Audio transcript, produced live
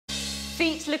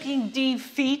feet looking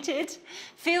defeated?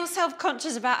 Feel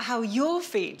self-conscious about how your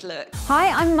feet look? Hi,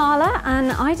 I'm Marla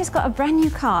and I just got a brand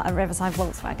new car at Riverside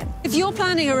Volkswagen. If you're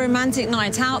planning a romantic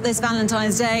night out this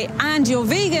Valentine's Day and you're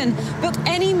vegan, book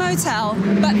any motel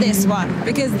but this one,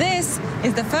 because this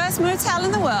is the first motel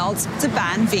in the world to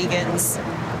ban vegans.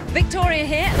 Victoria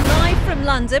here, live from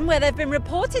London, where there have been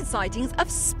reported sightings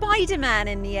of Spider-Man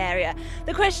in the area.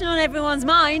 The question on everyone's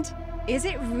mind, is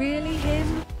it really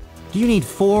him? Do you need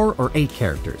 4 or 8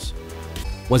 characters?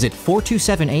 Was it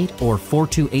 4278 or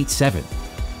 4287?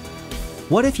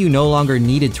 What if you no longer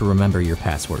needed to remember your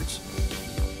passwords?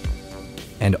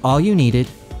 And all you needed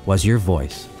was your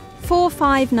voice.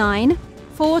 459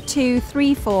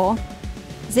 4234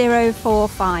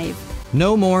 045.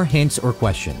 No more hints or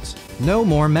questions. No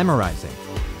more memorizing.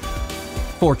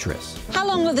 Fortress. How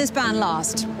long will this ban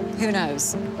last? Who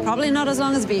knows? Probably not as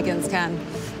long as vegans can.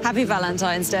 Happy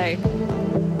Valentine's Day.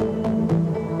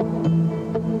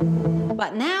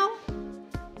 But now,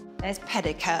 there's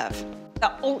Pedicurve,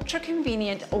 the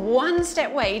ultra-convenient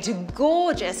one-step way to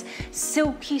gorgeous,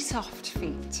 silky soft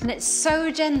feet. And it's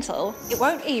so gentle, it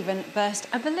won't even burst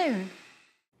a balloon.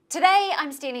 Today,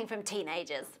 I'm stealing from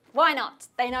teenagers. Why not?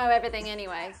 They know everything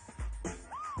anyway.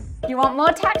 You want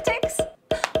more tactics?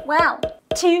 Well,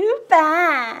 too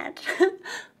bad.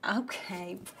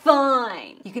 Okay,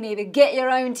 fine. You can either get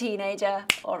your own teenager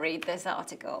or read this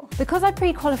article. Because I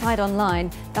pre-qualified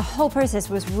online, the whole process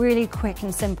was really quick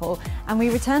and simple, and we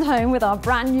returned home with our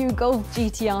brand new Golf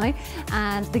GTI,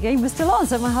 and the game was still on,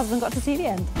 so my husband got to see the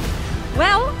end.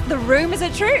 Well, the rumours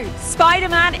are true.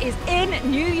 Spider-Man is in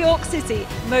New York City,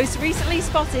 most recently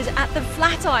spotted at the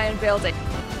Flatiron Building.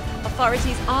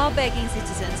 Authorities are begging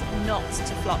citizens not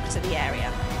to flock to the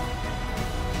area.